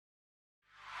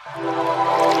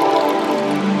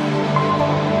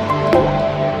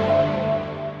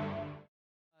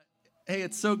today.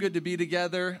 It's so good to be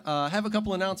together. I have a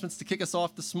couple announcements to kick us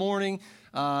off this morning,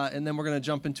 and then we're going to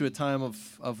jump into a time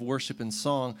of worship and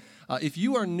song. If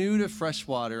you are new to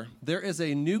Freshwater, there is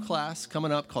a new class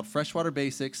coming up called Freshwater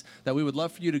Basics that we would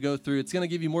love for you to go through. It's going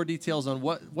to give you more details on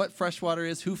what Freshwater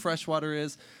is, who Freshwater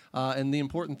is, and the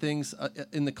important things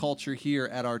in the culture here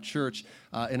at our church.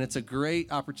 And it's a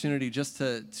great opportunity just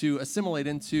to assimilate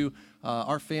into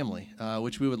our family,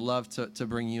 which we would love to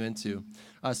bring you into.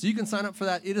 So you can sign up for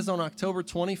that. It is on October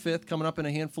 25th, coming up in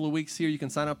a handful of weeks here. You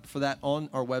can sign up for that on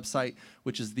our website,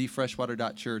 which is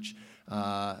thefreshwater.church.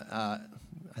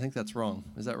 I think that's wrong.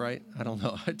 Is that right? I don't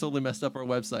know. I totally messed up our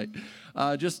website.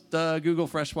 Just Google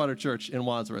Freshwater Church in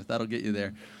Wadsworth. That'll get you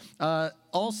there.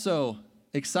 Also,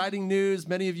 exciting news.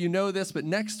 Many of you know this, but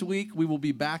next week we will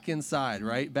be back inside,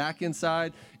 right? Back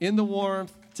inside in the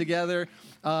warmth together.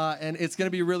 And it's going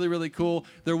to be really, really cool.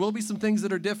 There will be some things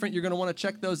that are different. You're going to want to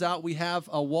check those out. We have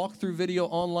a walkthrough video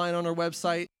online on our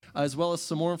website, as well as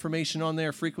some more information on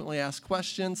there, frequently asked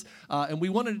questions. And we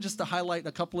wanted just to highlight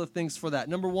a couple of things for that.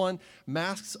 Number one,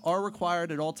 masks are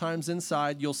required at all times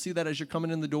inside. You'll see that as you're coming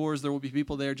in the doors. There will be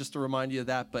people there just to remind you of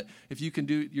that. But if you can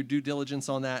do your due diligence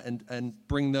on that and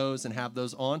bring those and have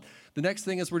those on. The next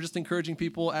thing is we're just encouraging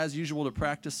people, as usual, to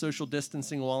practice social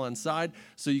distancing while inside,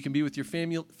 so you can be with your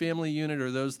family unit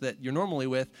or those that you're normally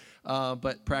with,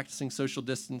 but practicing social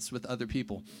distance with other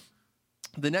people.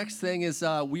 The next thing is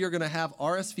we are going to have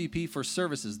RSVP for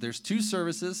services. There's two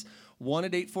services, one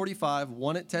at 8:45,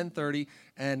 one at 10:30,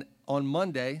 and on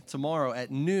Monday, tomorrow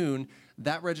at noon,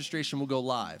 that registration will go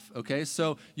live, okay?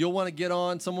 So you'll want to get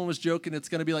on. Someone was joking it's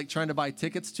going to be like trying to buy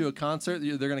tickets to a concert.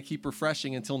 They're going to keep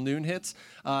refreshing until noon hits.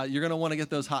 You're going to want to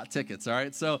get those hot tickets, all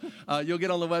right? So you'll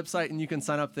get on the website, and you can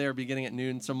sign up there beginning at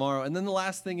noon tomorrow. And then the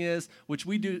last thing is, which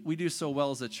we do so well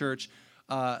as a church,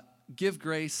 give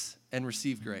grace and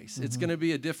receive grace. Mm-hmm. It's going to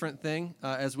be a different thing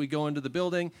as we go into the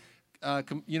building.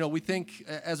 We think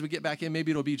as we get back in,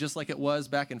 maybe it'll be just like it was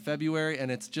back in February,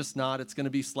 and it's just not. It's going to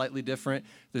be slightly different.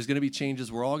 There's going to be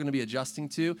changes we're all going to be adjusting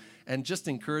to, and just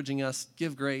encouraging us,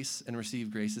 give grace and receive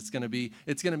grace. It's going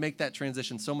to make that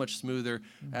transition so much smoother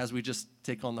as we just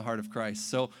take on the heart of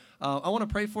Christ. So I want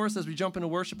to pray for us as we jump into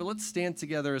worship, but let's stand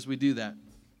together as we do that.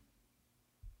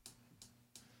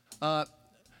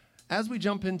 As we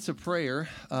jump into prayer,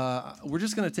 we're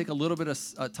just going to take a little bit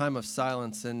of time of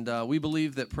silence, and we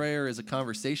believe that prayer is a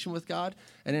conversation with God,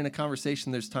 and in a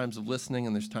conversation there's times of listening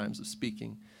and there's times of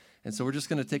speaking. And so we're just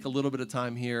going to take a little bit of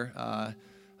time here,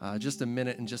 just a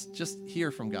minute, and just hear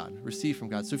from God, receive from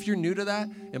God. So if you're new to that,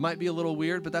 it might be a little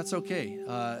weird, but that's okay.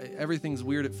 Everything's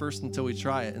weird at first until we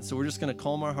try it, and so we're just going to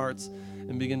calm our hearts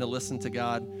and begin to listen to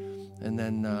God, and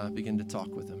then begin to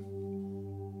talk with Him.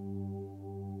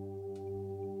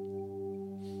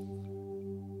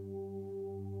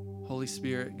 Holy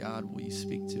Spirit, God, will you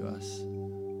speak to us?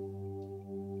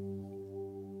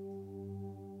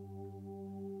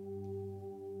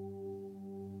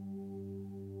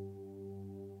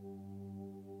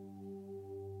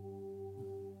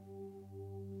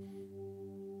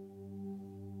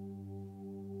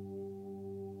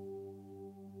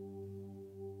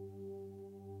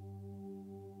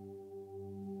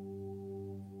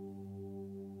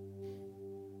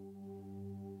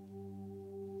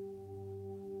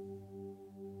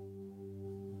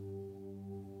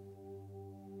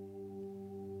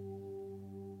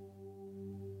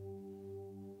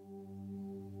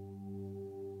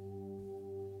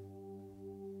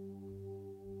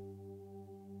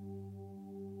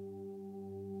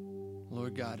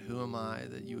 Lord God, who am I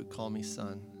that you would call me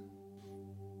son?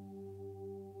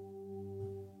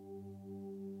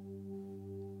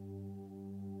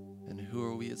 And who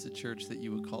are we as a church that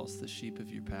you would call us the sheep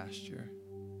of your pasture?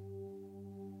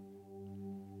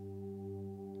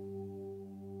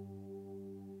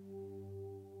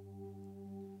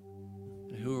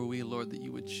 And who are we, Lord, that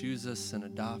you would choose us and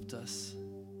adopt us?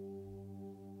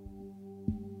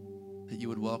 That you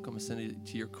would welcome us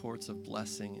into your courts of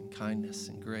blessing and kindness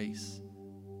and grace.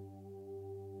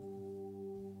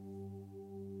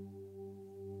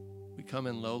 We come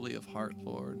in lowly of heart,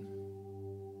 Lord,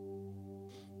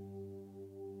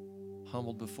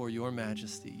 humbled before your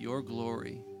majesty, your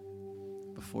glory,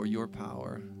 before your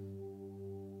power,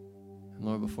 and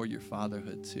Lord, before your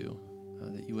fatherhood too,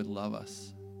 that you would love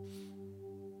us.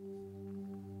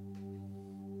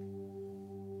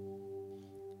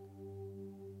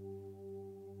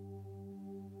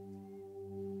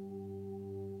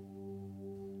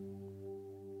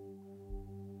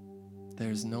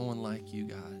 There's no one like you,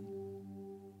 God.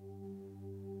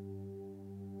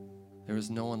 There is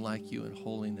no one like you in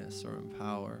holiness or in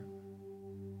power.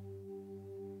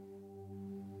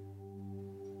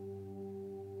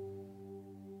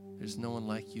 There's no one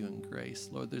like you in grace.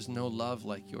 Lord, there's no love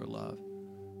like your love.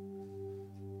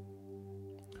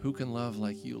 Who can love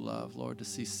like you love, Lord, to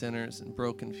see sinners and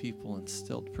broken people and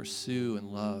still pursue and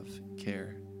love and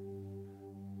care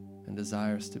and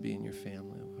desire us to be in your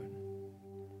family, Lord.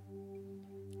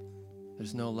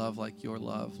 There's no love like your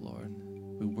love, Lord.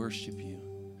 We worship you.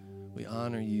 We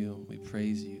honor you. We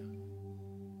praise you.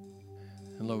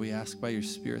 And Lord, we ask by your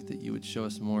Spirit that you would show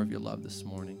us more of your love this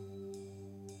morning.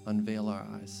 Unveil our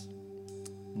eyes.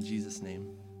 In Jesus'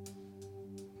 name.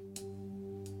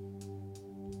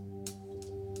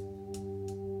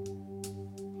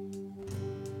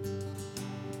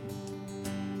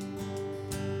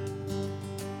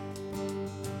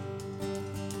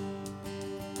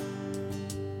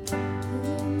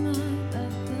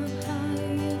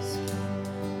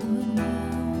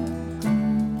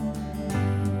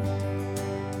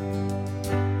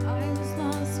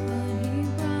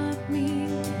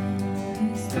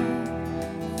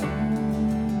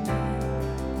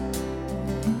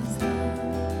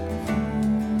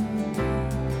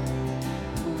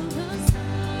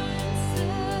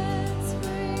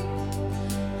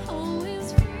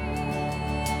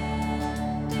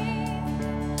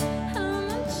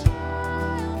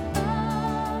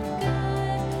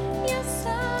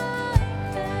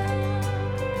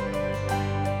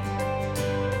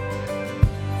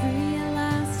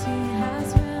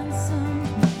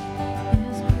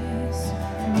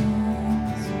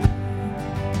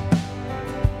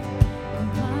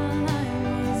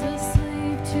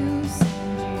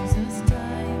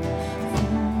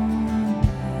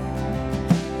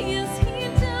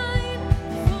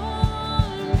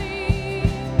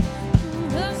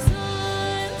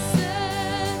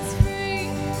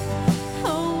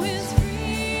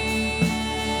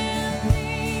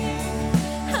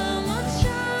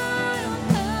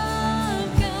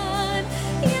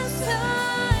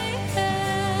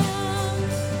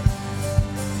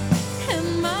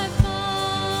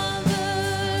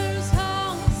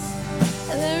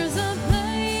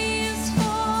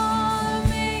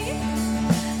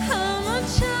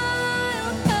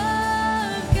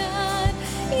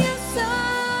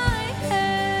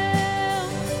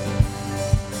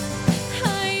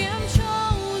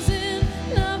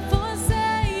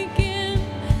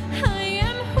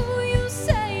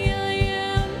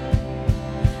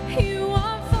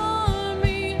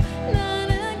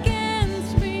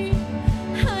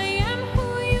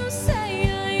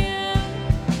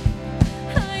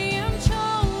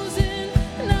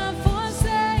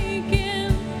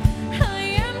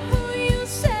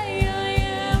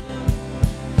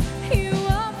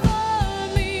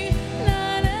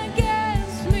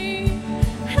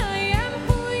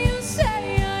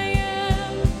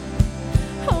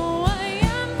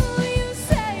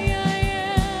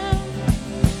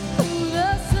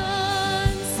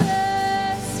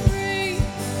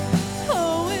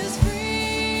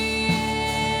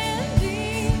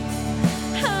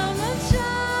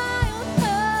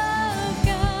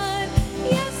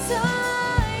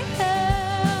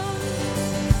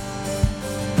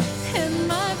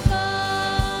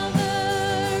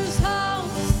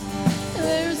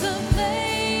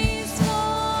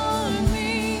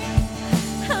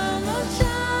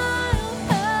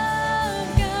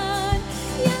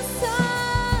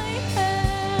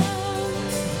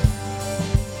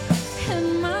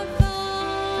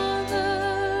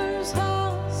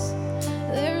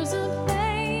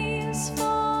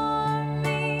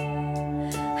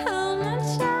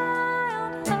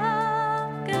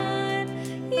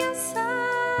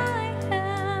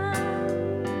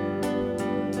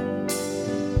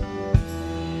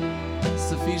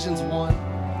 Ephesians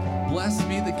 1. Blessed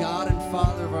be the God and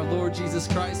Father of our Lord Jesus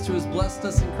Christ, who has blessed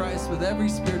us in Christ with every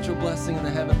spiritual blessing in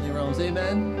the heavenly realms.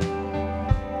 Amen.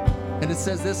 And it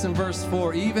says this in verse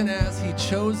 4, even as he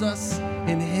chose us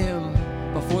in him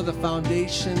before the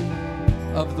foundation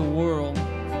of the world.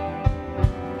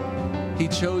 He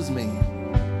chose me.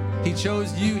 He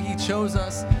chose you. He chose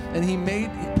us. And he made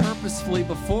it purposefully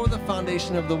before the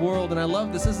foundation of the world. And I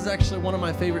love this. This is actually one of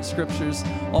my favorite scriptures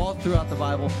all throughout the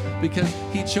Bible, because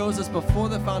he chose us before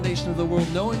the foundation of the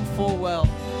world, knowing full well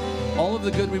all of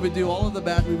the good we would do, all of the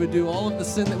bad we would do, all of the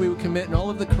sin that we would commit, and all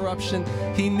of the corruption.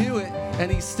 He knew it, and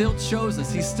he still chose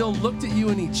us. He still looked at you,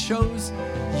 and he chose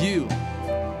you.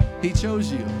 He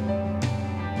chose you.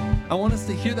 I want us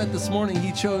to hear that this morning.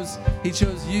 He chose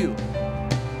you.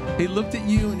 He looked at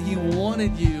you, and he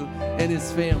wanted you in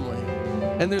his family.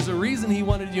 And there's a reason he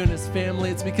wanted you in his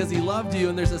family. It's because he loved you.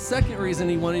 And there's a second reason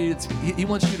he wanted you to, he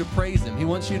wants you to praise him. He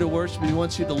wants you to worship him. He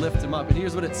wants you to lift him up. And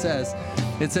here's what it says.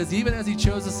 It says, even as he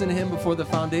chose us in him before the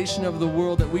foundation of the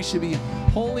world, that we should be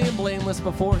holy and blameless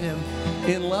before him.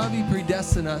 In love, he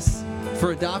predestined us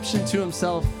for adoption to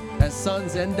himself as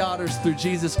sons and daughters through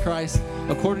Jesus Christ,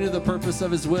 according to the purpose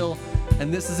of his will.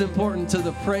 And this is important, to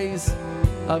the praise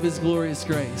of his glorious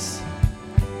grace.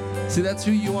 See, that's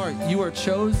who you are. You are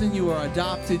chosen, you are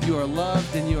adopted, you are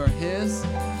loved, and you are his.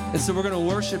 And so we're going to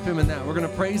worship him in that. We're going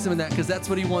to praise him in that, because that's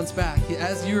what he wants back.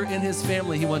 As you're in his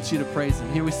family, he wants you to praise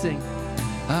him. Here we sing.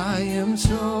 I am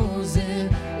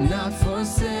chosen, not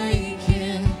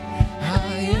forsaken.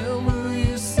 I am who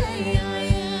you say I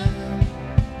am.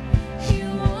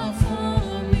 You are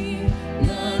for me,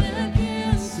 not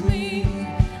against me.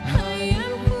 I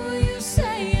am who you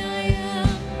say I am.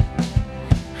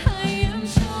 I am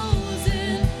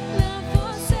chosen, not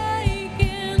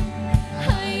forsaken.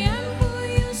 I am who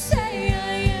you say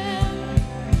I am.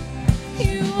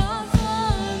 You are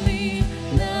for me,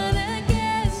 not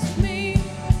against me.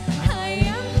 I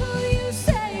am who you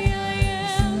say I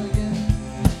am.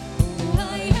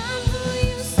 I am who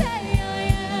you say I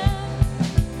am.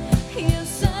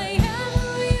 Yes, I am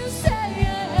who you say I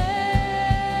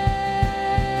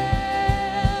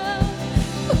am.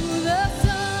 Who the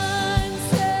Son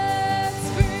sets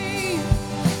free,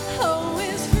 oh,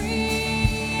 is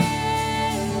free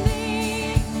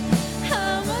indeed.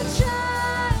 I'm a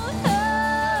child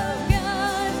of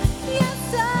God.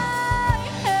 Yes, I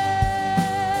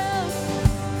am.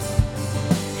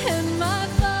 In my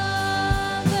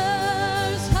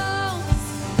Father's house,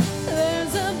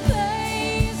 there's a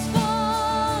place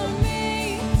for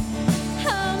me.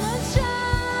 I'm a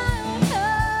child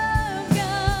of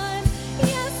God.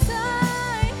 Yes,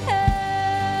 I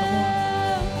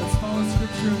am. Let's follow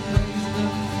scripture and praise him.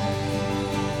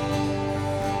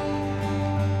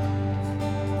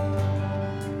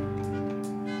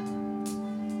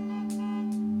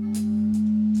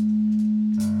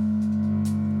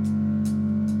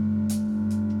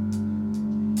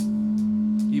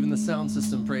 Even the sound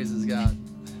system praises God.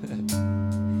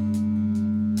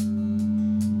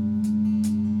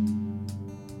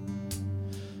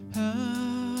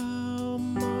 How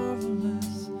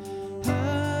marvelous,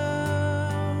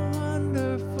 how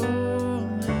wonderful,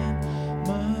 and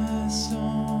my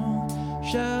song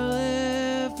shall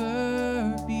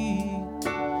ever be.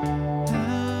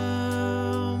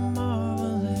 How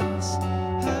marvelous,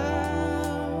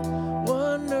 how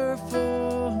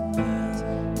wonderful is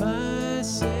my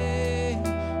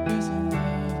Savior's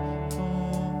love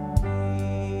for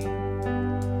me.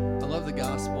 I love the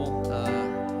gospel.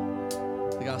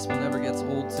 The gospel never gets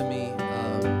old to me.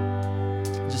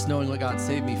 Just knowing what God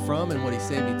saved me from and what he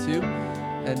saved me to.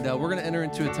 And we're going to enter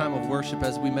into a time of worship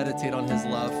as we meditate on his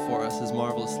love for us, his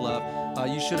marvelous love.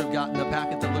 You should have gotten a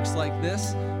packet that looks like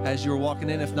this as you were walking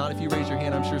in. If not, if you raise your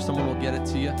hand, I'm sure someone will get it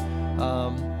to you.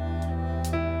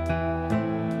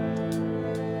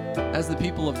 As the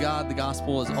people of God, the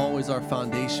gospel is always our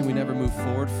foundation. We never move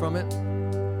forward from it.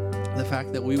 The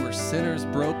fact that we were sinners,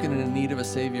 broken, and in need of a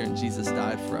Savior, and Jesus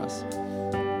died for us.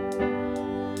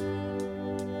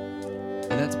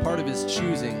 And that's part of his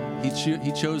choosing. He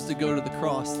chose to go to the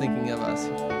cross thinking of us.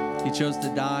 He chose to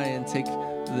die and take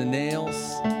the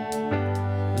nails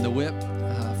and the whip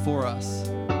for us.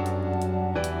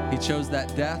 He chose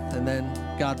that death, and then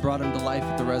God brought him to life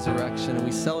at the resurrection. And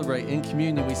we celebrate in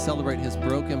communion, we celebrate his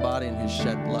broken body and his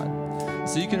shed blood.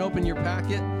 So you can open your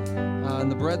packet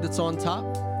and the bread that's on top.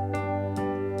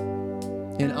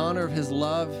 In honor of his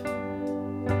love,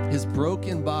 his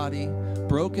broken body,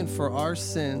 broken for our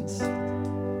sins,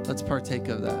 let's partake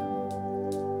of that.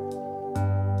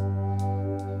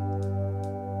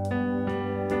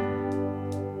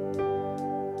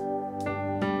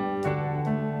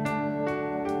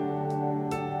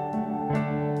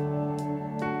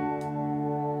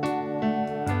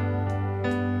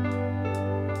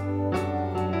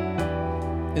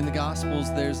 In the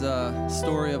Gospels, there's a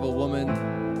story of a woman.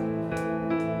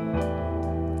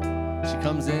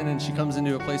 She comes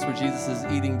into a place where Jesus is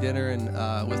eating dinner and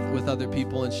with other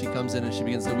people, and she comes in and she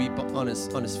begins to weep on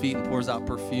his feet and pours out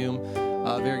perfume,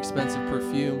 very expensive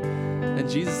perfume. And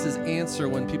Jesus' answer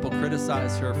when people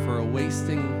criticize her for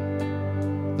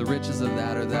wasting the riches of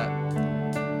that, or that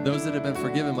those that have been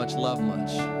forgiven much love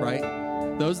much, right?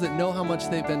 Those that know how much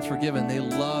they've been forgiven, they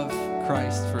love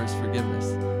Christ for his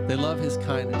forgiveness. They love his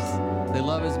kindness. They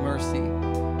love his mercy.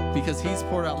 Because he's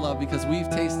poured out love, because we've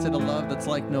tasted a love that's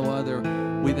like no other,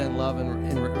 we then love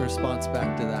in response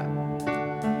back to that.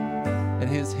 And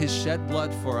his shed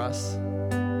blood for us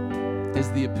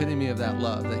is the epitome of that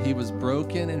love, that he was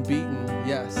broken and beaten,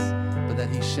 yes, but that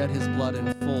he shed his blood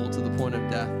in full to the point of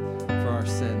death for our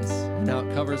sins. Now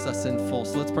it covers us in full.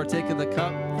 So let's partake of the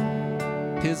cup,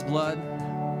 his blood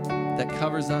that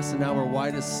covers us, and now we're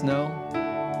white as snow.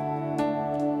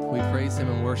 We praise him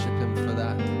and worship him for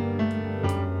that.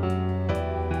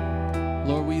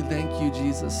 Lord, we thank you,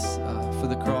 Jesus, for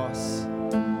the cross,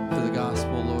 for the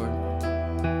gospel, Lord.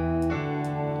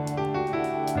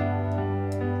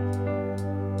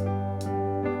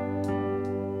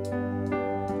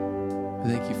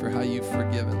 Thank you for how you've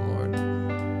forgiven, Lord.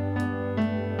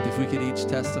 If we could each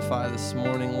testify this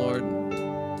morning, Lord,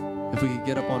 if we could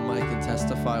get up on mic and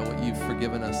testify what you've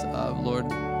forgiven us of, Lord,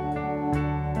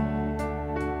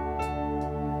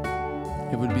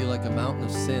 it would be like a mountain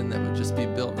of sin that would just be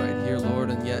built right here, Lord,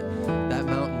 and yet that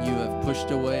mountain you have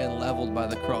pushed away and leveled by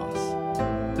the cross.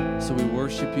 So we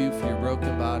worship you for your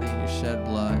broken body and your shed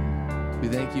blood. We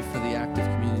thank you for the act of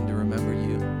communion to remember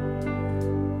you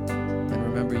and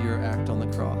remember your act on the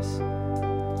cross.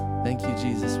 Thank you,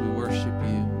 Jesus. We worship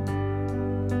you.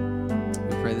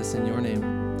 We pray this in your name.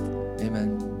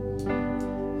 Amen.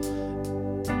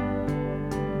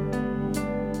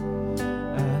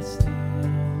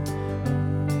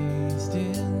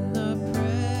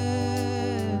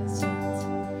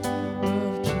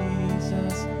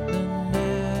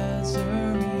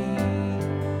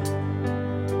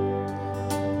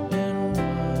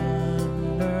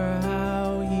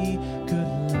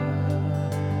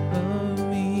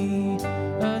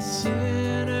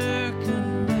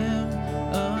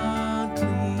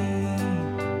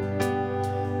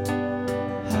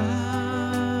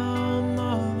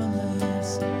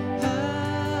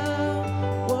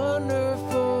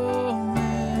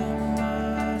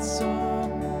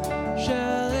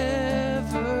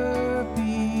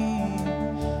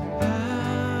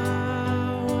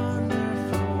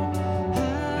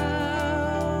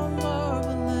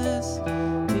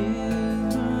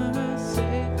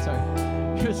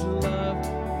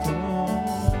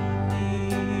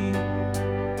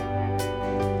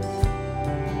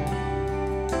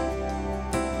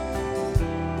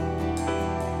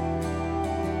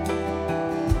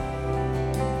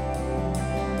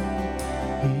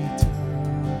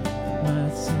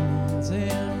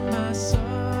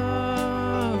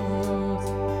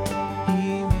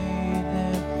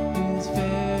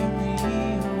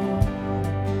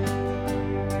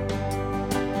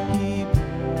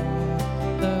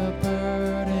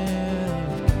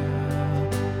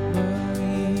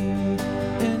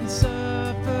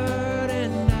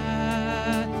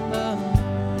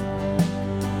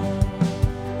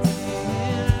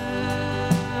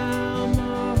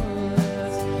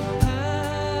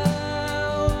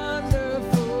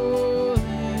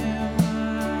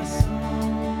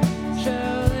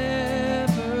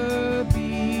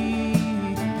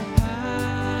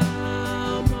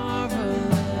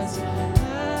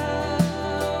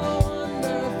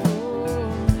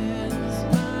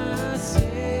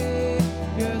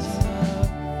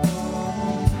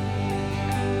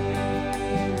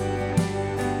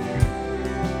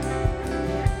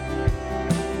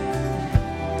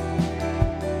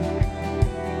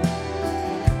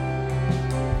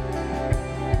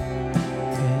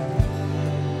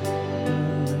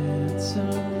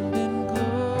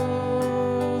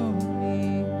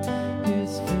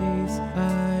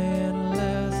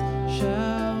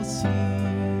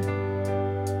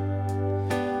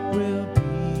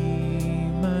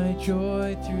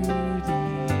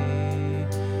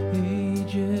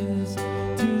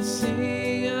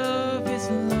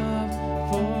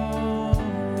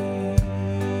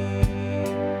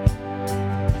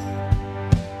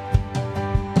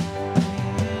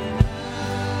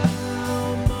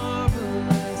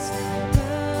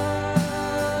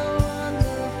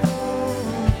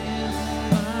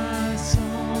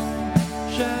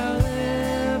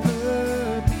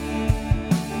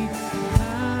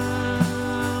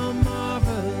 How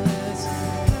marvelous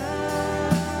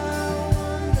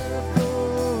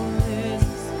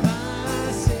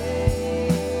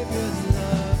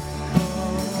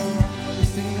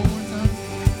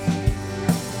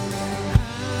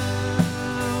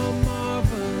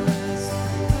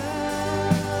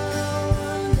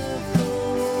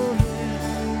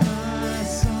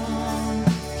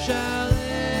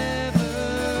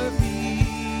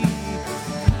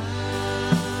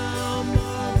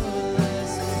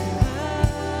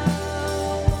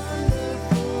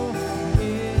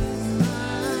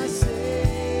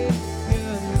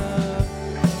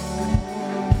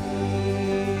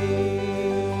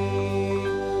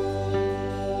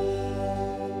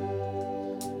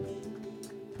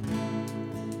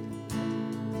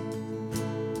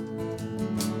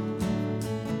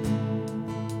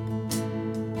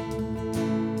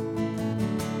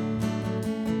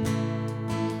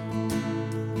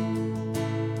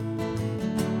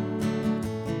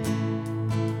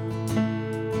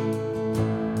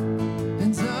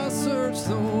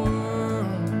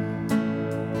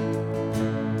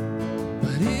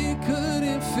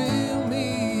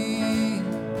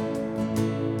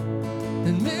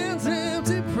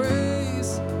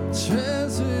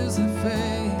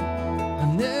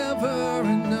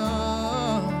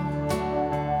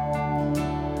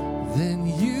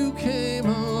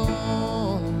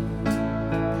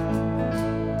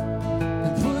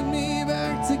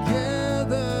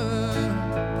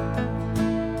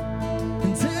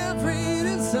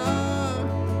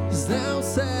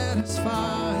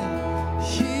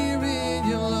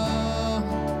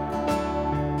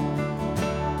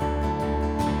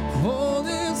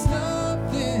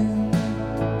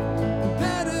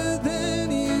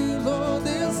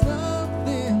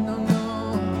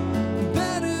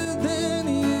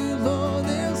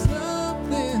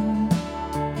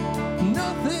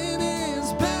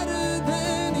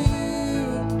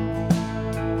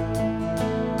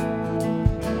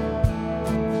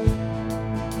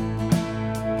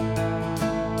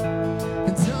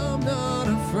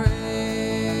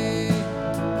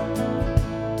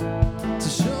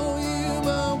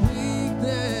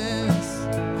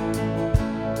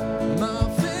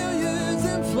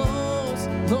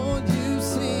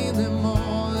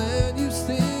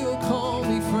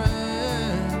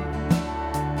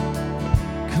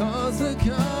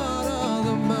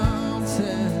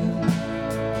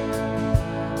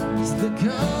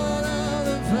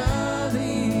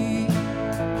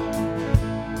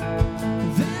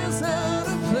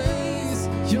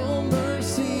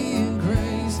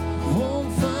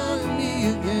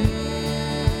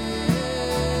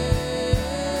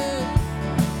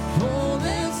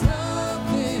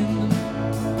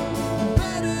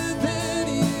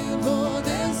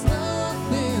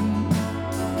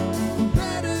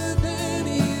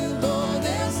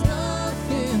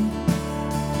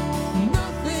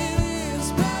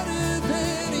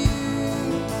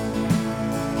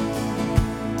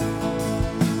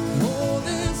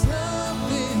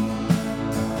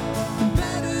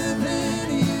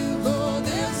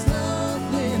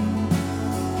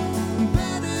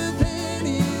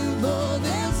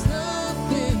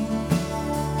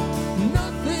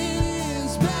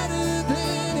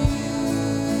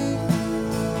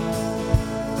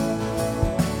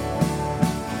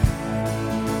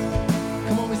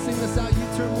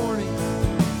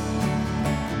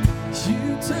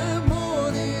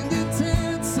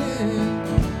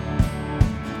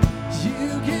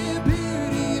give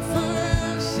beauty for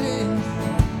ashes.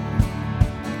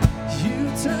 You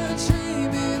turn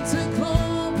shame into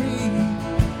glory.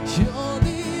 You're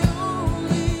the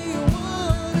only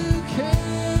one who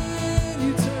can.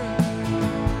 You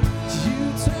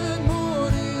turn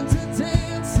mourning to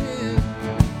dancing.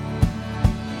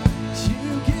 You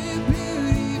give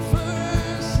beauty for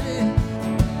ashes.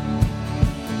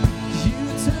 You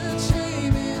turn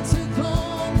shame into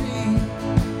glory.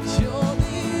 You're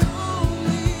the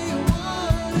only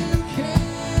one who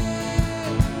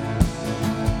can.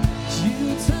 You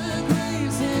turn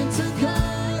graves into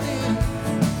gardens.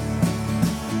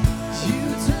 You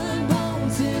turn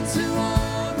bones into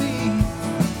armies.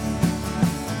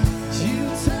 You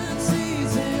turn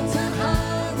seas into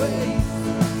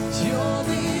highways. You're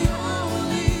the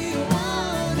only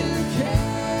one who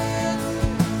can.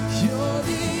 You're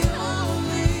the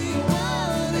only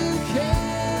one who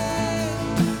can.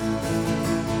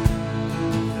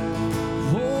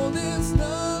 Oh, there's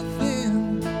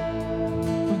nothing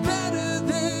better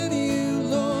than you,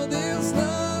 Lord. There's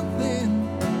nothing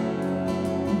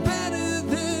better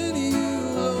than you,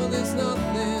 Lord. There's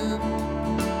nothing.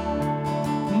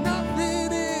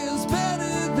 Nothing is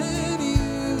better than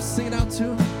you. Sing it out to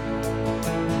him.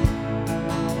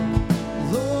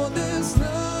 Lord, there's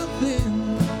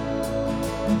nothing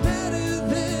better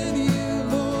than you,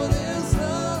 Lord. There's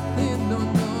nothing, no,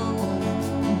 no,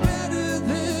 better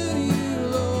than you,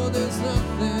 Lord. There's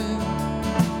nothing.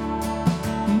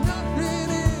 Nothing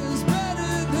is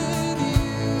better than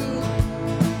you.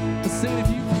 Let's sing it if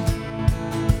you.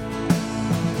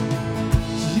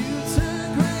 You turn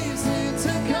graves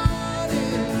into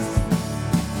gardens.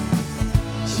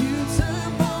 You turn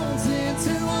bones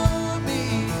into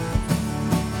armies.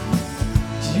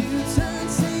 You turn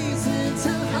seas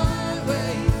into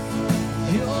highways.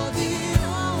 You're the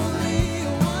only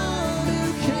one who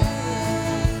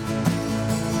can.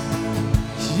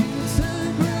 You turn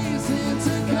graves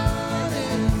into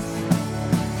gardens.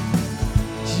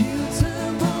 You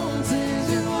turn bones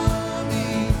into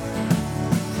armies.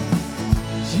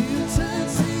 You turn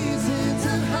seas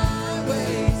into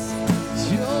highways.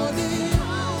 You're the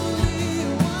only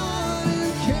one who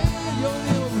can. You're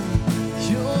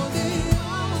the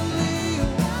only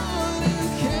one who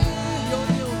can. You're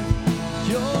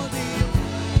the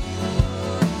only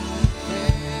one who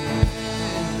can.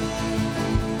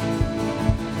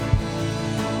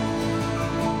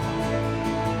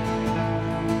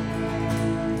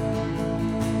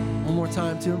 One more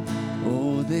time to him.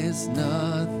 Oh, there's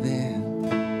nothing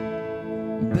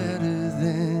better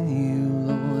than you,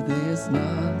 Lord. There's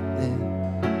nothing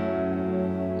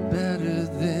better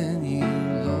than you,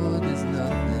 Lord. There's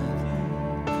nothing.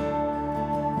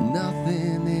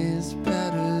 Nothing is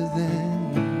better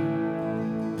than you.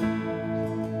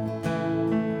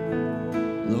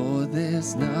 Lord,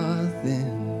 there's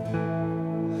nothing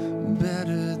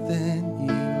better than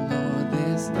you, Lord.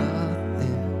 There's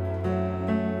nothing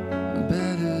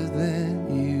better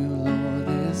than you, Lord.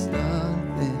 There's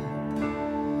nothing.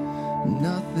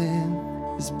 Nothing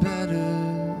is better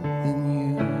than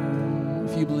you.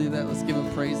 If you believe that, let's give him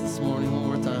praise this morning one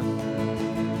more time.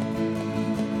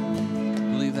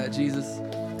 Believe that, Jesus.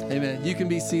 Amen. You can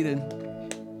be seated.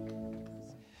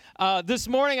 This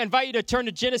morning, I invite you to turn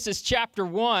to Genesis chapter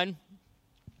 1.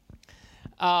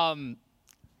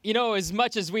 You know, as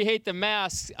much as we hate the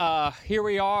masks, here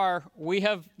we are. We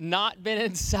have not been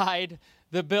inside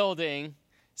the building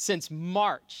since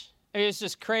March. It's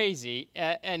just crazy.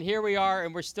 And here we are,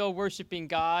 and we're still worshiping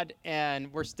God,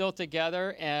 and we're still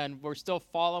together, and we're still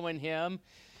following Him.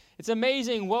 It's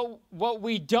amazing what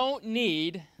we don't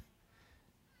need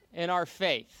in our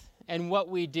faith and what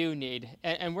we do need.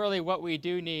 And really what we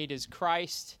do need is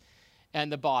Christ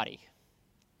and the body.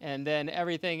 And then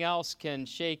everything else can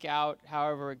shake out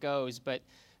however it goes. But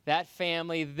that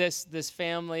family, this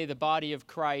family, the body of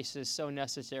Christ is so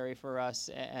necessary for us,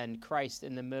 and Christ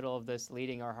in the middle of this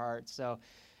leading our hearts. So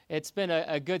it's been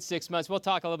a good 6 months. We'll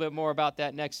talk a little bit more about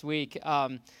that next week.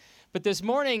 But this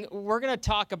morning, we're going to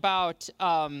talk about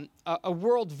a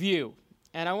worldview.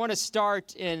 And I want to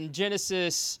start in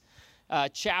Genesis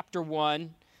chapter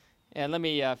 1. And let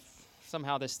me,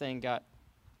 somehow this thing got,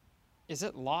 is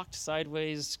it locked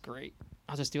sideways? Great.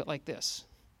 I'll just do it like this.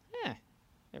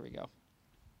 There we go.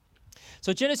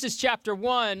 So Genesis chapter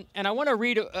 1, and I want to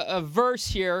read a verse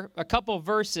here, a couple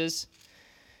verses.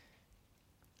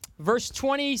 Verse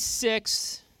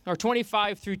 26, or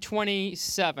 25 through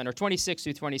 27, or 26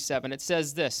 through 27, it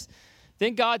says this.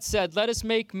 Then God said, "Let us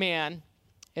make man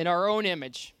in our own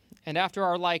image and after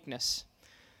our likeness.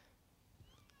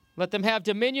 Let them have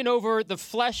dominion over the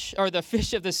flesh or the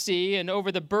fish of the sea, and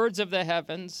over the birds of the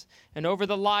heavens, and over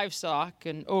the livestock,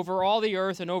 and over all the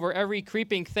earth, and over every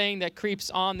creeping thing that creeps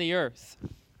on the earth.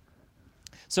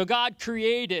 So God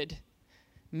created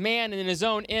man in his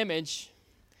own image.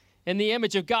 In the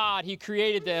image of God, he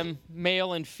created them,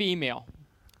 male and female.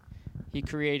 He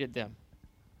created them.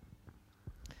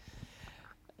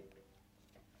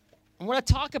 I want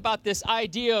to talk about this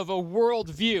idea of a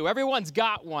worldview. Everyone's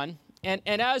got one. And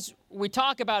as we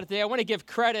talk about it today, I want to give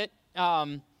credit.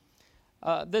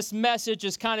 This message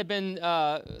has kind of been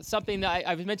something that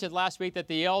I mentioned last week, that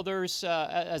the elders,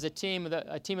 as a team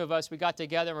of us, we got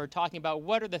together and we were talking about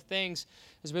what are the things,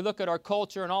 as we look at our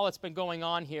culture and all that's been going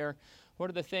on here,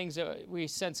 what are the things that we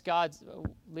sense God's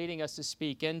leading us to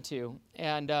speak into.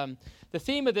 And the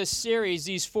theme of this series,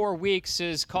 these 4 weeks,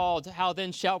 is called How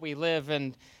Then Shall We Live?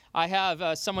 And I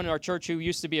have someone in our church who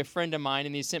used to be a friend of mine,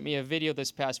 and he sent me a video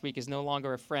this past week. He's no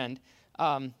longer a friend.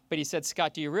 But he said,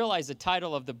 Scott, do you realize the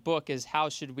title of the book is How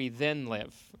Should We Then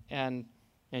Live? And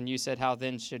you said, How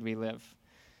Then Should We Live?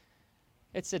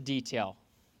 It's a detail.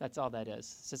 That's all that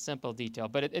is. It's a simple detail.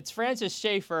 But it's Francis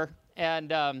Schaeffer,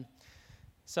 and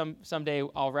someday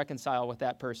I'll reconcile with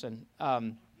that person.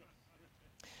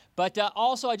 But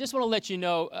also, I just want to let you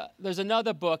know, there's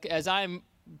another book. As I'm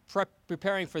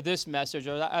preparing for this message,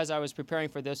 or as I was preparing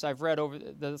for this, I've read over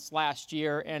this last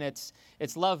year, and it's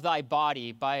Love Thy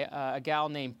Body by a gal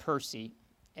named Percy.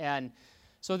 And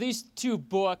so these 2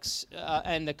 books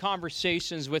and the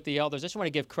conversations with the elders, I just want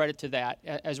to give credit to that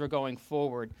as we're going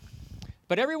forward.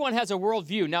 But everyone has a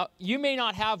worldview. Now, you may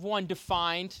not have one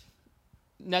defined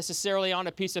necessarily on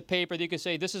a piece of paper that you could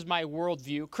say, this is my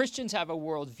worldview. Christians have a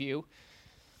worldview.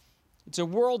 It's a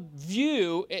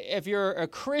worldview, if you're a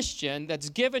Christian, that's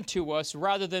given to us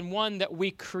rather than one that we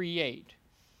create.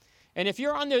 And if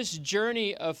you're on this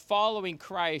journey of following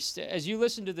Christ, as you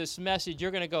listen to this message, you're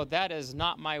going to go, that is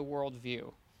not my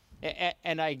worldview.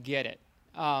 And I get it.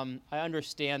 I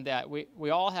understand that. We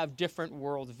all have different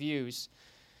worldviews.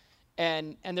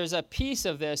 And there's a piece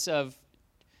of this of,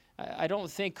 I don't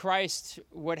think Christ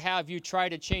would have you try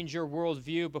to change your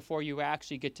worldview before you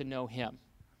actually get to know him.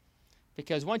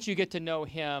 Because once you get to know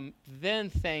him, then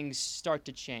things start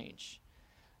to change.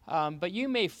 But you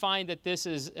may find that this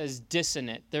is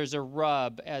dissonant. There's a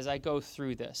rub as I go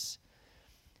through this.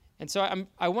 And so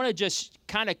I want to just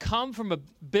kind of come from a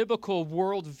biblical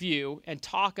worldview and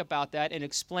talk about that and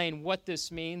explain what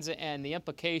this means and the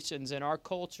implications in our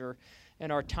culture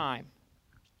and our time.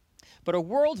 But a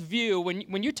worldview,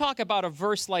 when you talk about a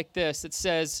verse like this, it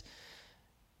says,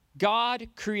 God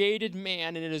created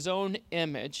man in his own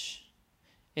image.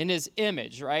 In his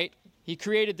image, right? He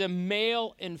created them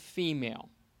male and female.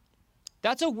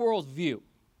 That's a worldview.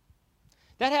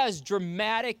 That has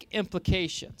dramatic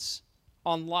implications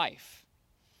on life.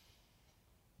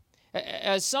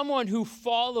 As someone who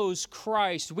follows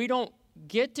Christ, we don't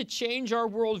get to change our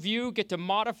worldview, get to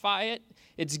modify it.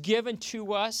 It's given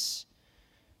to us.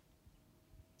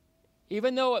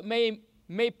 Even though it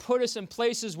may put us in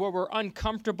places where we're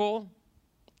uncomfortable,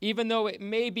 even though it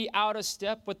may be out of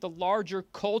step with the larger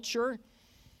culture,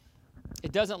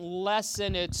 it doesn't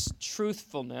lessen its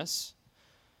truthfulness.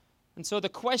 And so the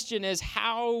question is,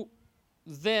 how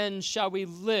then shall we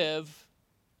live,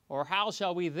 or how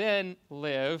shall we then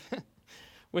live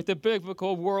with a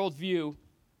biblical worldview?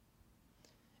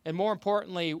 And more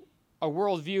importantly, a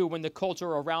worldview when the culture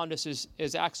around us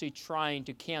is actually trying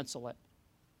to cancel it.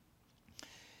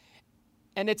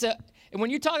 And when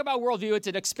you talk about worldview, it's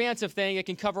an expansive thing. It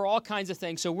can cover all kinds of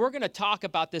things. So we're going to talk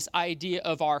about this idea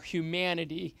of our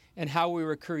humanity and how we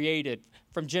were created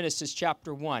from Genesis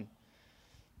chapter 1.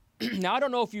 Now, I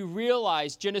don't know if you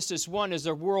realize Genesis 1 is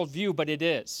a worldview, but it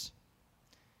is.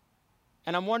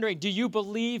 And I'm wondering, do you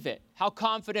believe it? How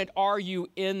confident are you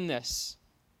in this?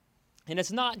 And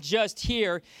it's not just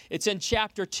here. It's in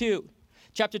chapter 2.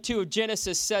 Chapter 2 of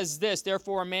Genesis says this,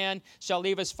 therefore a man shall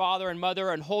leave his father and mother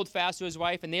and hold fast to his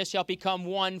wife, and they shall become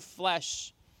one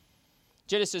flesh.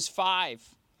 Genesis 5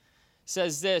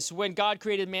 says this, when God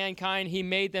created mankind, he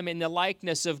made them in the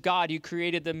likeness of God. He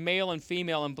created them male and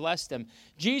female and blessed them.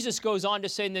 Jesus goes on to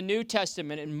say in the New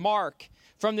Testament, in Mark,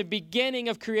 from the beginning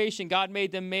of creation, God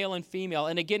made them male and female.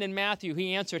 And again in Matthew,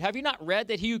 he answered, have you not read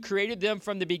that he who created them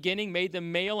from the beginning made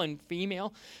them male and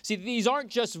female? See, these aren't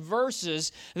just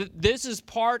verses. This is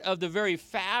part of the very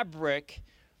fabric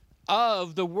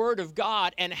of the Word of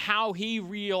God and how he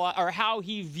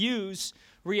views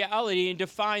reality and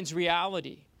defines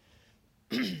reality.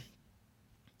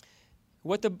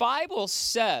 What the Bible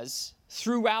says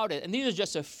throughout it, and these are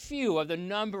just a few of the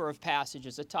number of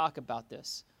passages that talk about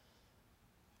this,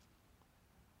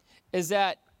 is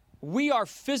that we are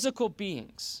physical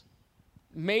beings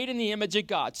made in the image of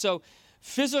God. So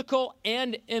physical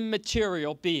and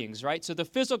immaterial beings, right? So the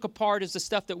physical part is the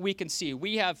stuff that we can see.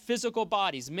 We have physical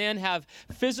bodies. Men have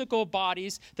physical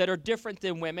bodies that are different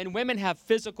than women. Women have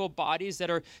physical bodies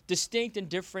that are distinct and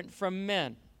different from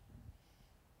men.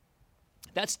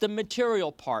 That's the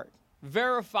material part.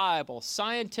 Verifiable,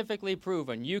 scientifically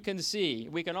proven. You can see.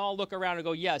 We can all look around and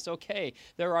go, yes, okay,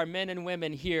 there are men and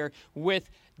women here with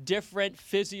different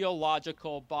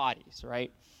physiological bodies,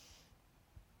 right?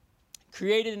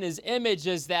 Created in his image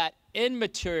is that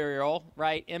immaterial,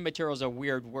 right? Immaterial is a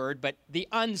weird word, but the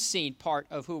unseen part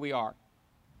of who we are.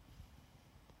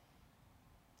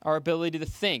 Our ability to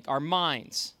think, our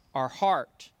minds, our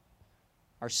heart,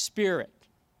 our spirit,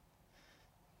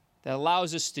 that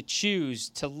allows us to choose,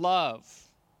 to love,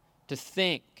 to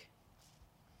think.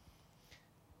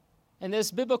 And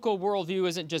this biblical worldview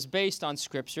isn't just based on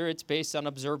Scripture, it's based on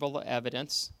observable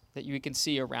evidence that you can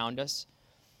see around us.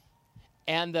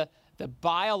 And the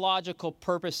biological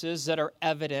purposes that are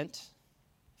evident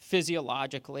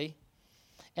physiologically,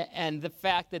 and the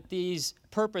fact that these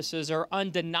purposes are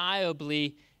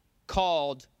undeniably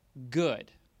called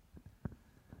good.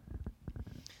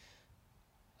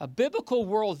 A biblical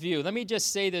worldview, let me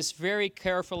just say this very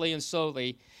carefully and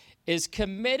slowly, is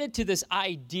committed to this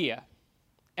idea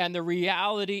and the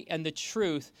reality and the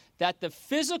truth that the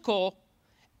physical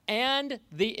and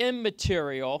the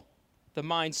immaterial, the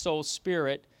mind, soul,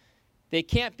 spirit, they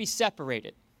can't be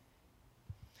separated.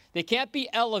 They can't be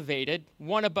elevated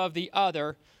one above the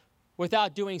other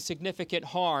without doing significant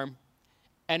harm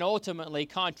and ultimately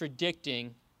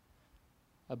contradicting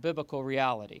a biblical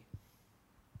reality.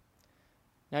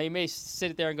 Now, you may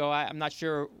sit there and go, I'm not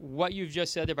sure what you've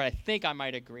just said there, but I think I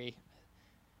might agree.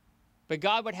 But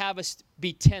God would have us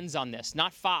be 10s on this,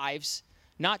 not 5s,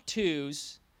 not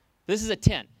 2s. This is a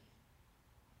 10.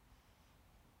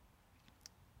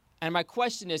 And my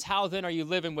question is, how then are you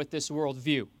living with this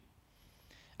worldview?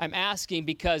 I'm asking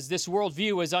because this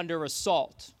worldview is under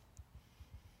assault.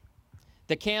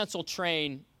 The cancel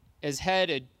train is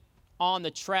headed on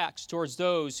the tracks towards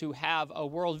those who have a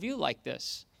worldview like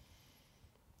this.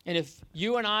 And if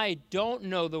you and I don't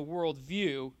know the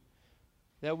worldview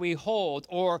that we hold,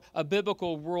 or a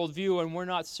biblical worldview, and we're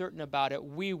not certain about it,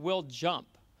 we will jump.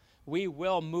 We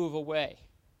will move away.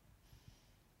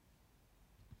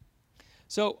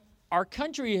 So our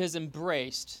country has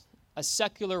embraced a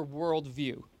secular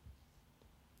worldview.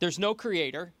 There's no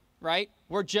creator, right?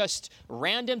 We're just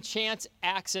random chance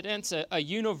accidents, a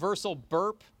universal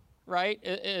burp, right,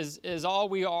 is all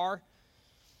we are.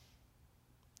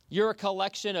 You're a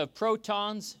collection of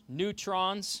protons,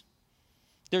 neutrons.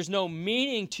 There's no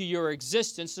meaning to your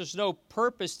existence. There's no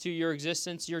purpose to your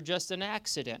existence. You're just an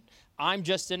accident. I'm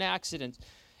just an accident.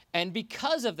 And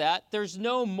because of that, there's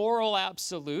no moral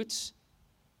absolutes.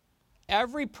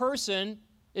 Every person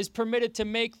is permitted to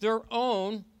make their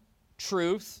own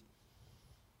truth,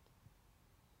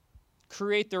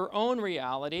 create their own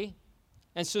reality,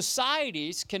 and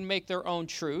societies can make their own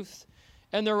truth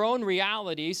and their own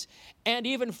realities, and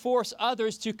even force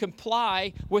others to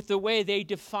comply with the way they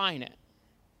define it.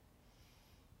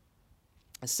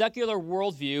 In a secular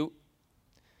worldview,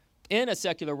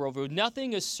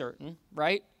 nothing is certain,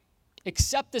 right?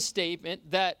 Except the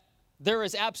statement that there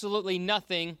is absolutely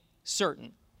nothing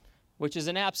certain, which is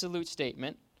an absolute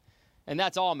statement, and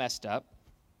that's all messed up.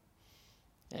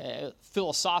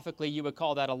 Philosophically, you would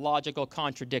call that a logical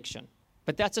contradiction,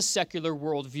 but that's a secular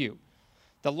worldview.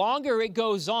 The longer it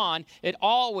goes on, it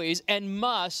always and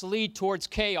must lead towards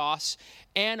chaos,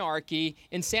 anarchy,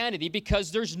 insanity,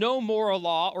 because there's no moral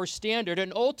law or standard,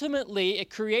 and ultimately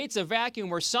it creates a vacuum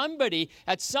where somebody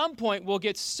at some point will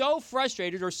get so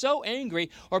frustrated or so angry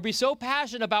or be so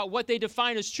passionate about what they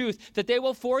define as truth that they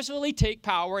will forcefully take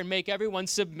power and make everyone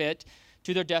submit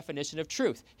to their definition of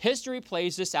truth. History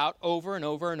plays this out over and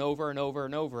over and over and over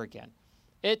and over again.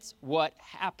 It's what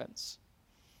happens.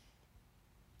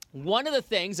 One of the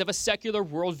things of a secular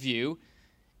worldview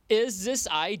is this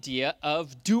idea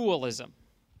of dualism.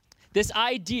 This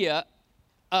idea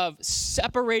of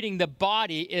separating the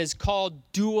body is called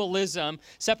dualism,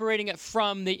 separating it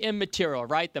from the immaterial,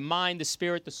 right? The mind, the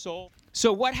spirit, the soul.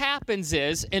 So what happens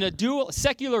is, in a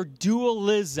secular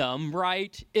dualism,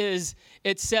 right, is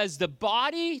it says the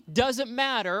body doesn't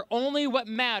matter, only what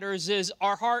matters is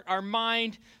our heart, our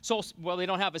mind, soul. Well, they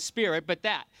don't have a spirit, but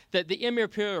the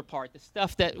immaterial part, the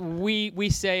stuff that we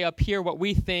say up here, what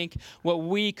we think, what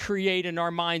we create in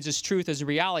our minds as truth, as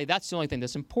reality, that's the only thing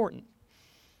that's important.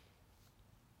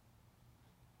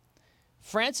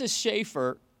 Francis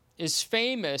Schaeffer is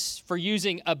famous for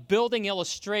using a building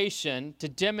illustration to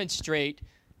demonstrate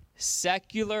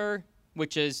secular,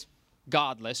 which is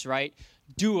godless, right?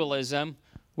 Dualism,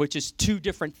 which is two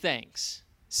different things.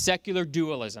 Secular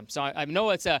dualism. So I know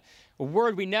it's a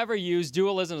word we never use.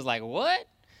 Dualism is like, what?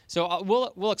 So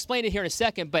we'll explain it here in a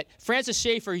second, but Francis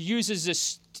Schaeffer uses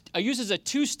a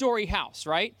two-story house,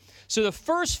 right? So the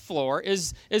first floor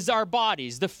is our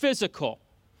bodies, the physical.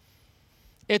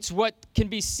 It's what can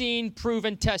be seen,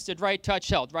 proven, tested, right? Touch,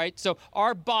 held, right? So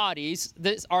our bodies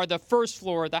are the first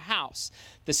floor of the house.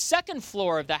 The second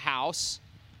floor of the house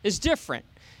is different.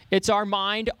 It's our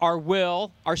mind, our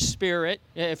will, our spirit.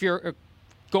 If you're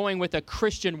going with a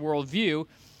Christian worldview,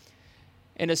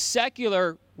 in a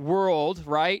secular world,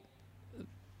 right,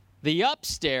 the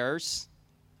upstairs,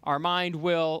 our mind,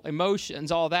 will,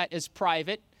 emotions, all that is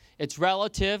private, it's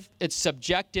relative, it's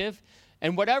subjective,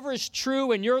 and whatever is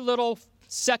true in your little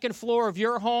second floor of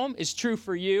your home is true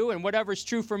for you, and whatever is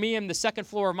true for me in the second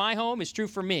floor of my home is true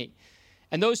for me.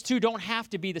 And those two don't have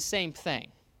to be the same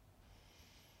thing.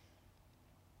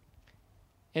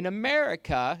 In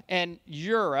America and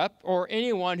Europe, or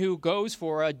anyone who goes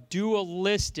for a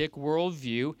dualistic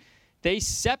worldview, they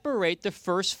separate the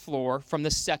first floor from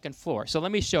the second floor. So let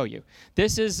me show you.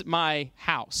 This is my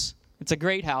house. It's a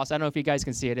great house. I don't know if you guys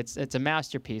can see it. It's a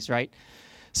masterpiece, right?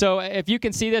 So if you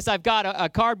can see this, I've got a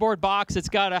cardboard box. It's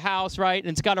got a house, right? And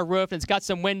it's got a roof, and it's got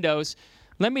some windows.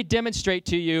 Let me demonstrate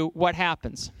to you what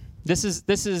happens. This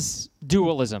is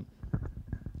dualism.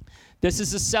 This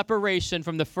is a separation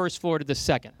from the first floor to the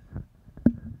second.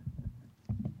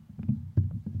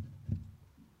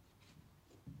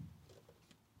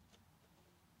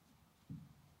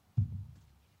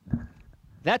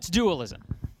 That's dualism.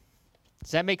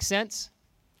 Does that make sense?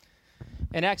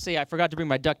 And actually, I forgot to bring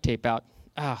my duct tape out.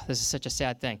 This is such a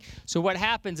sad thing. So what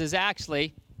happens is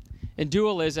actually, in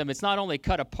dualism, it's not only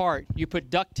cut apart. You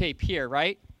put duct tape here,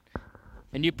 right?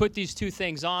 And you put these two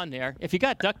things on there. If you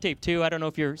got duct tape too, I don't know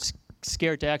if you're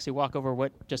scared to actually walk over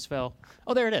what just fell.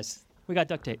 Oh, there it is. We got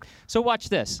duct tape. So watch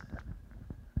this.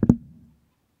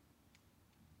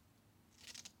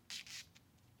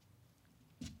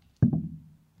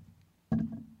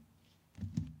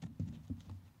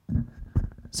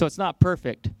 So it's not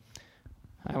perfect.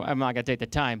 I'm not going to take the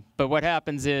time. But what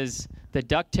happens is the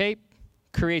duct tape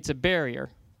creates a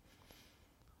barrier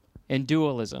in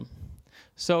dualism.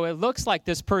 So it looks like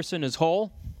this person is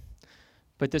whole,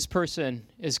 but this person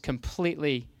is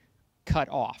completely cut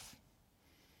off.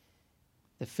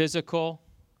 The physical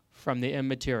from the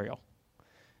immaterial.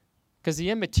 Because the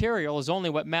immaterial is only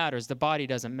what matters. The body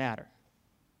doesn't matter.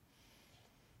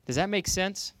 Does that make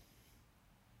sense?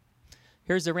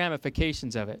 Here's the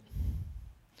ramifications of it.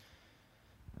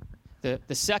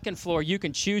 The second floor, you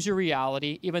can choose your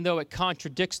reality, even though it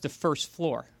contradicts the first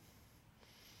floor.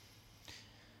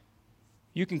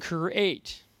 You can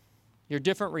create your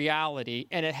different reality,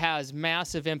 and it has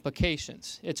massive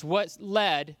implications. It's what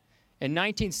led in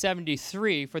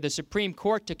 1973 for the Supreme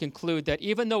Court to conclude that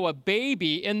even though a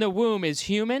baby in the womb is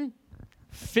human,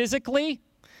 physically,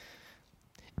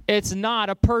 it's not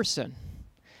a person.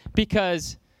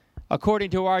 Because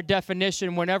according to our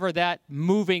definition, whenever that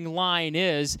moving line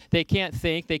is, they can't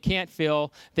think, they can't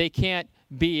feel, they can't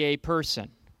be a person.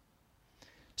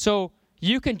 So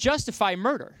you can justify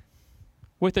murder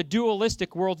with a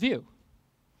dualistic worldview.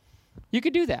 You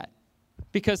could do that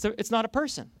because it's not a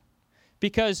person.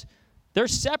 Because they're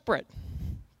separate.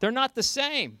 They're not the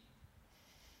same.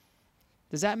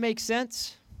 Does that make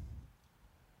sense?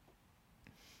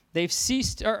 They've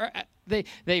ceased, or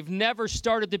they've never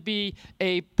started to be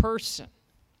a person.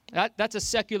 That's a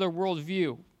secular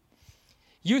worldview.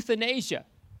 Euthanasia.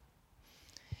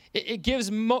 It gives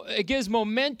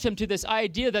momentum to this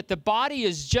idea that the body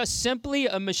is just simply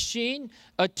a machine,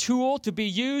 a tool to be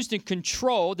used and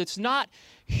controlled. It's not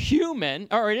human,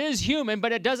 or it is human,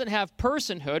 but it doesn't have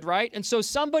personhood, right? And so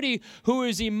somebody who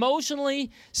is emotionally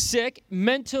sick,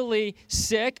 mentally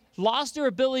sick, lost their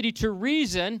ability to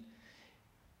reason,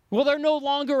 well, they're no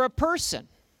longer a person,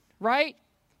 right?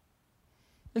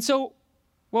 And so,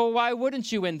 well, why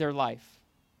wouldn't you end their life?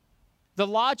 The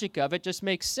logic of it just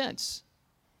makes sense.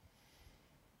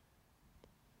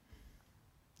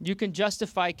 You can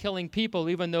justify killing people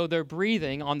even though they're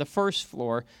breathing on the first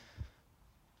floor,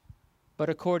 but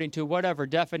according to whatever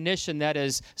definition that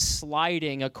is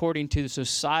sliding according to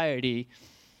society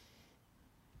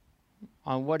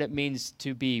on what it means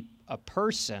to be a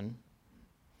person,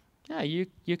 yeah,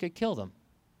 you could kill them.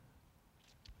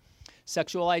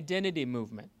 Sexual identity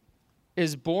movement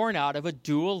is born out of a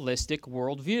dualistic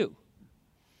worldview.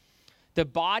 The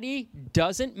body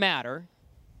doesn't matter,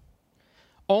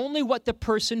 only what the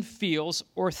person feels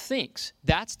or thinks.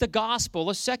 That's the gospel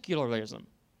of secularism.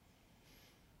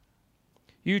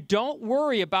 You don't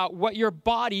worry about what your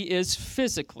body is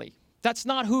physically. That's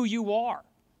not who you are.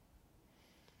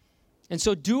 And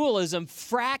so dualism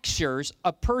fractures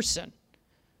a person,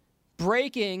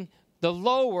 breaking the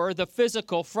lower, the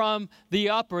physical, from the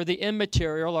upper, the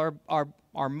immaterial,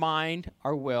 our mind,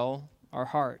 our will, our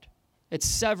heart. It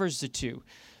severs the two.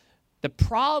 The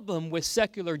problem with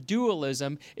secular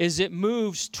dualism is it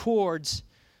moves towards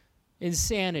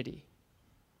insanity.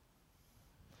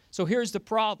 So here's the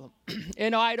problem.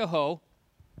 In Idaho,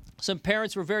 some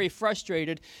parents were very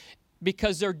frustrated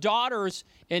because their daughters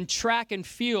in track and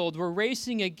field were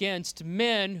racing against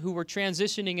men who were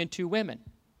transitioning into women.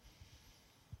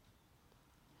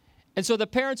 And so the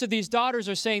parents of these daughters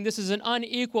are saying this is an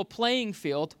unequal playing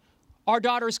field. Our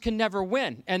daughters can never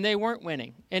win, and they weren't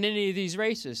winning in any of these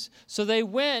races. So they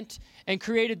went and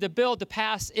created the bill to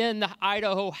pass in the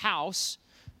Idaho House,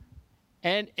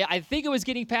 and I think it was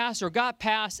getting passed or got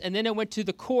passed, and then it went to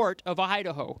the court of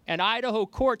Idaho, and Idaho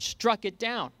court struck it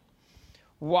down.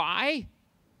 Why?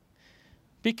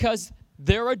 Because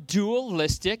they're a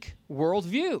dualistic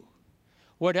worldview.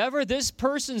 Whatever this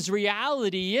person's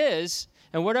reality is,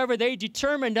 and whatever they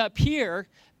determined up here,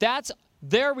 that's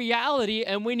their reality,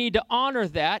 and we need to honor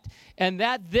that, and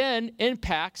that then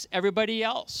impacts everybody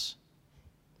else.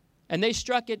 And they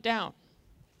struck it down.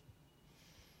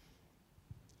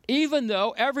 Even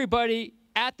though everybody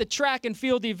at the track and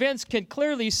field events can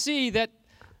clearly see that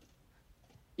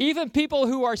even people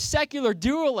who are secular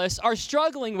dualists are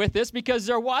struggling with this because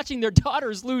they're watching their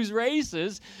daughters lose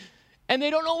races, and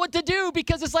they don't know what to do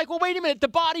because it's like, well, wait a minute, the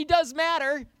body does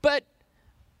matter, but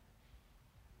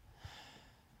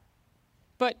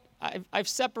I've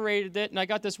separated it, and I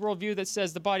got this worldview that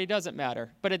says the body doesn't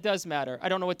matter, but it does matter. I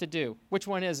don't know what to do. Which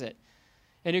one is it?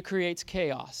 And it creates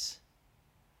chaos.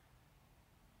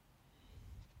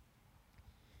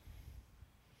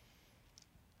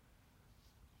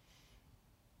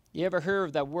 You ever heard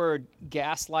of that word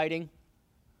gaslighting?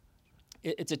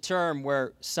 It's a term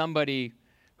where somebody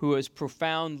who is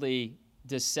profoundly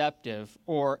deceptive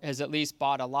or has at least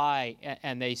bought a lie,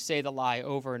 and they say the lie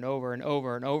over and over and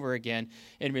over and over again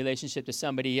in relationship to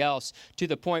somebody else, to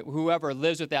the point where whoever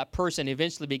lives with that person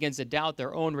eventually begins to doubt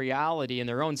their own reality and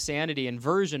their own sanity and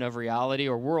version of reality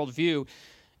or worldview,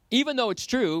 even though it's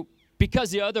true,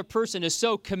 because the other person is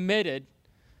so committed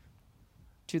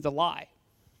to the lie.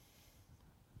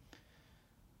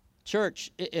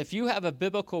 Church, if you have a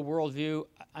biblical worldview,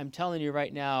 I'm telling you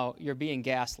right now, you're being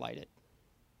gaslighted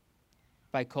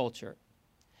by culture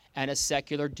and a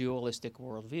secular dualistic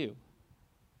worldview.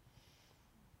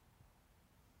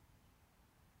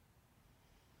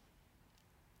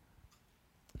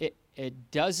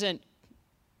 It doesn't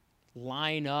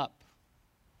line up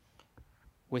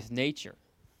with nature.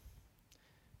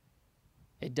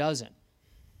 It doesn't.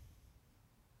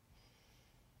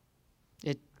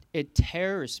 It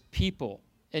tears people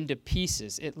into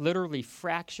pieces. It literally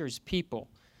fractures people.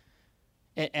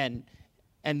 And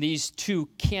these two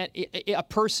can't, a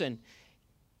person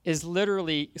is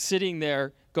literally sitting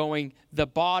there going, the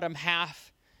bottom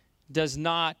half does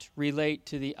not relate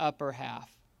to the upper half.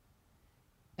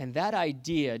 And that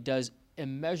idea does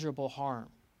immeasurable harm.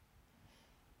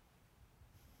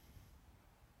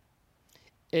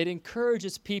 It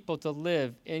encourages people to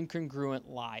live incongruent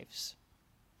lives.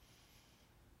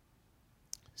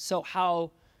 So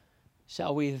how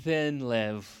shall we then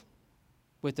live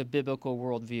with a biblical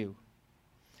worldview?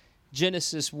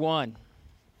 Genesis 1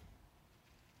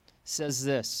 says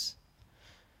this: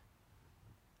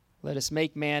 let us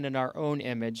make man in our own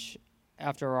image,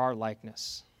 after our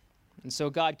likeness. And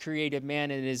so God created man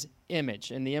in his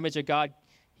image. In the image of God,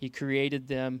 he created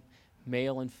them,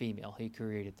 male and female. He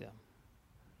created them.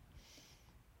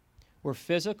 We're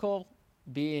physical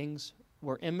beings.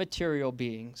 We're immaterial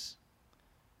beings.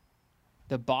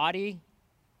 The body,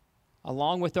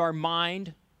 along with our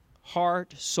mind,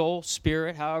 heart, soul,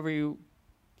 spirit, however you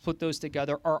put those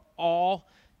together, are all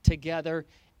together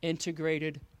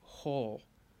integrated whole.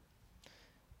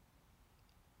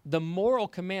 The moral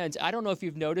commands, I don't know if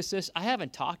you've noticed this. I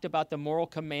haven't talked about the moral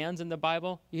commands in the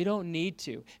Bible. You don't need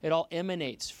to. It all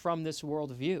emanates from this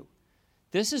worldview.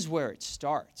 This is where it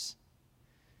starts.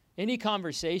 Any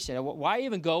conversation, why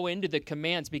even go into the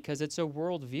commands? Because it's a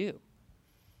worldview.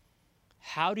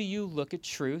 How do you look at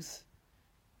truth?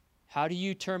 How do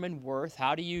you determine worth?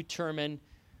 How do you determine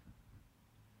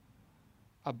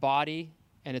a body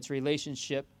and its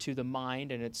relationship to the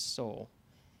mind and its soul?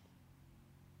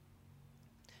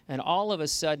 And all of a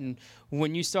sudden,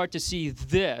 when you start to see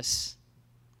this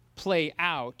play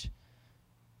out,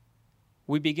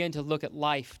 we begin to look at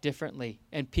life differently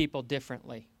and people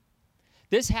differently.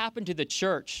 This happened to the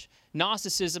church.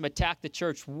 Gnosticism attacked the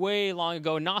church way long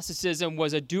ago. Gnosticism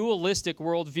was a dualistic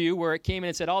worldview where it came in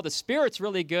and said, oh, the spirit's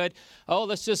really good. Oh,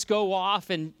 let's just go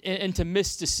off into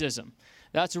mysticism.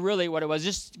 That's really what it was.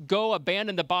 Just go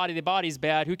abandon the body. The body's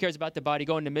bad. Who cares about the body?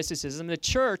 Go into mysticism. The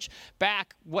church,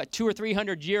 back, 200 or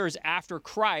 300 years after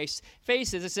Christ,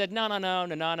 faces it, said, no,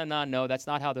 that's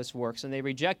not how this works. And they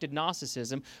rejected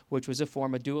Gnosticism, which was a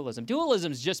form of dualism.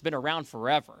 Dualism's just been around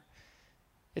forever.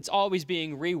 It's always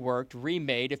being reworked,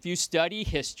 remade. If you study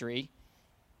history,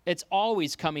 it's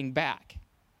always coming back.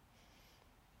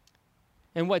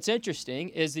 And what's interesting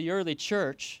is the early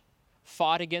church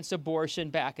fought against abortion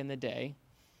back in the day,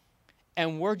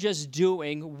 and we're just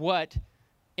doing what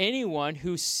anyone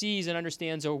who sees and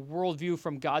understands a worldview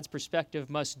from God's perspective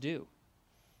must do.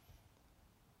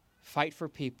 Fight for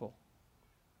people.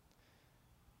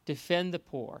 Defend the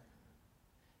poor.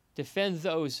 Defend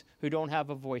those who don't have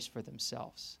a voice for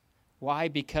themselves. Why?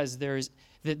 Because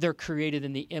they're created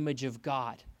in the image of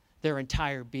God. Their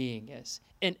entire being is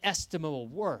inestimable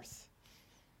worth.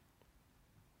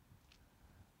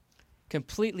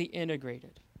 Completely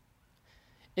integrated.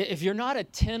 If you're not a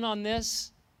 10 on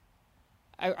this,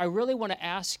 I really want to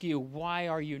ask you, why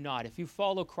are you not? If you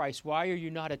follow Christ, why are you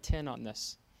not a 10 on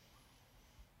this?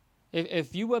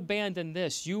 If you abandon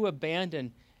this, you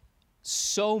abandon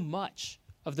so much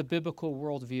of the biblical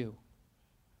worldview.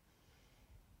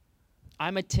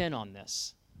 I'm a 10 on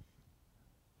this.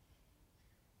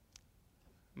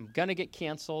 I'm going to get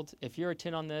canceled. If you're a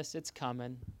 10 on this, it's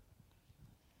coming.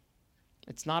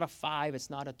 It's not a 5,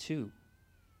 it's not a 2.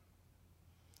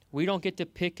 We don't get to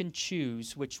pick and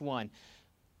choose which one.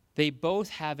 They both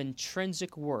have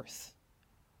intrinsic worth.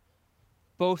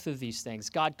 Both of these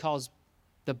things. God calls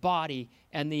the body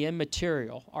and the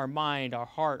immaterial, our mind, our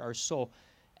heart, our soul,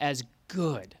 as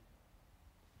good.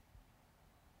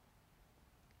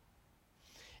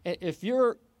 If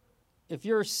you're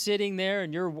sitting there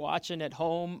and you're watching at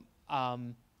home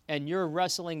and you're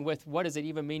wrestling with what does it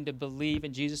even mean to believe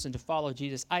in Jesus and to follow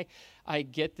Jesus, I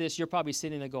get this. You're probably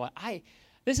sitting there going,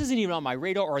 this isn't even on my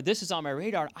radar, or this is on my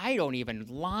radar. I don't even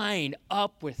line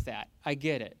up with that. I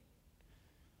get it.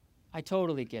 I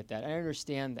totally get that. I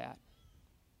understand that.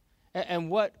 And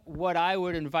what I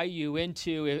would invite you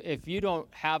into, if you don't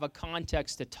have a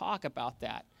context to talk about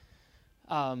that,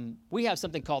 we have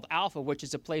something called Alpha, which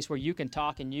is a place where you can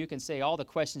talk and you can say all the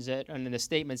questions and the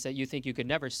statements that you think you could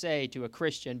never say to a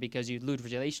Christian because you'd lose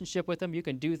relationship with them. You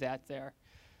can do that there.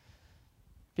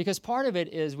 Because part of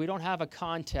it is we don't have a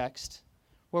context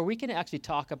where we can actually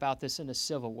talk about this in a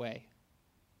civil way.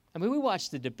 I mean, we watch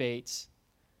the debates.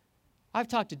 I've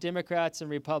talked to Democrats and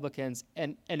Republicans,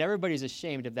 and everybody's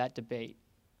ashamed of that debate.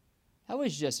 That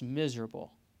was just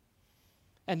miserable.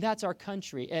 And that's our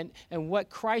country. And what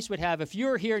Christ would have, if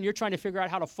you're here and you're trying to figure out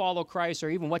how to follow Christ or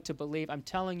even what to believe, I'm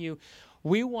telling you,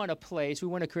 we want to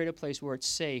create a place where it's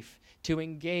safe to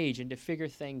engage and to figure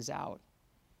things out.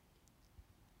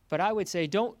 But I would say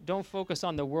don't focus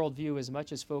on the worldview as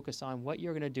much as focus on what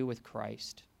you're going to do with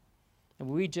Christ. And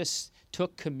we just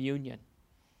took communion.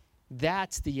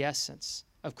 That's the essence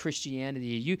of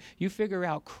Christianity. You figure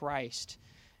out Christ,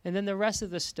 and then the rest of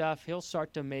the stuff he'll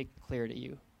start to make clear to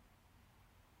you.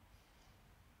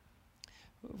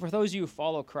 For those of you who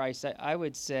follow Christ, I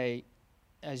would say,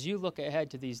 as you look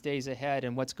ahead to these days ahead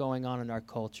and what's going on in our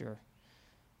culture,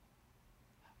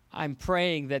 I'm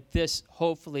praying that this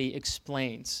hopefully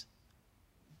explains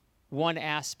one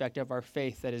aspect of our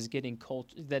faith that is getting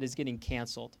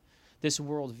canceled. This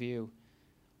worldview.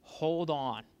 Hold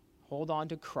on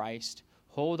to Christ.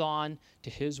 Hold on to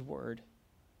His Word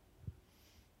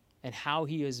and how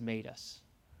He has made us.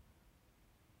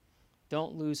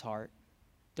 Don't lose heart.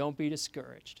 Don't be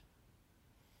discouraged.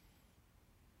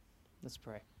 Let's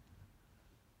pray.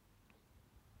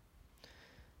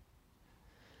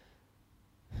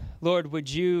 Lord, would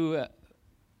you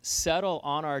settle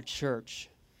on our church?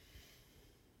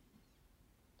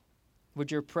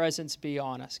 Would your presence be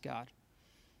on us, God?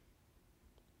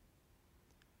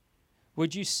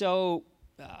 Would you so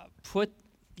put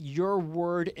your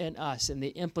word in us and the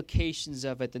implications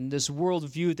of it and this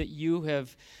worldview that you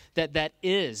have,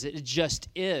 it just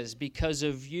is because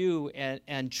of you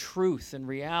and truth and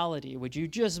reality. Would you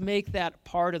just make that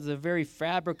part of the very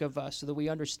fabric of us so that we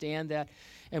understand that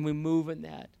and we move in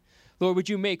that? Lord, would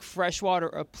you make Freshwater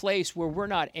a place where we're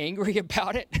not angry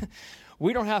about it?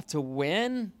 We don't have to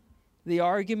win the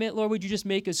argument. Lord, would you just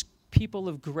make us people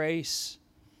of grace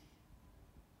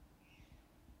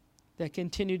that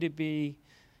continue to be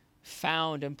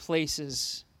found in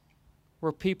places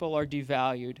where people are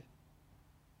devalued.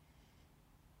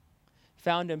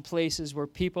 found in places where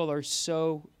people are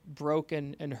so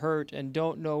broken and hurt and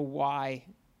don't know why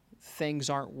things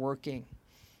aren't working.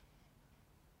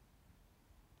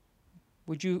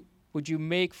 Would you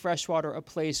make Freshwater a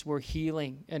place where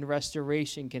healing and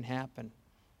restoration can happen?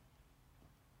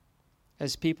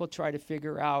 As people try to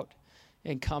figure out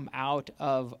and come out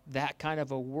of that kind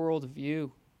of a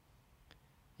worldview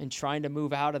and trying to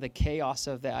move out of the chaos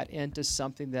of that into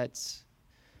something that's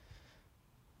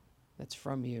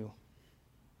from you.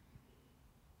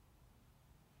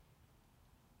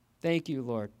 Thank you,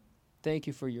 Lord. Thank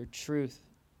you for your truth.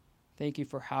 Thank you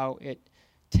for how it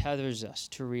tethers us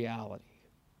to reality.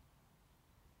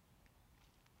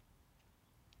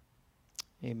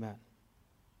 Amen.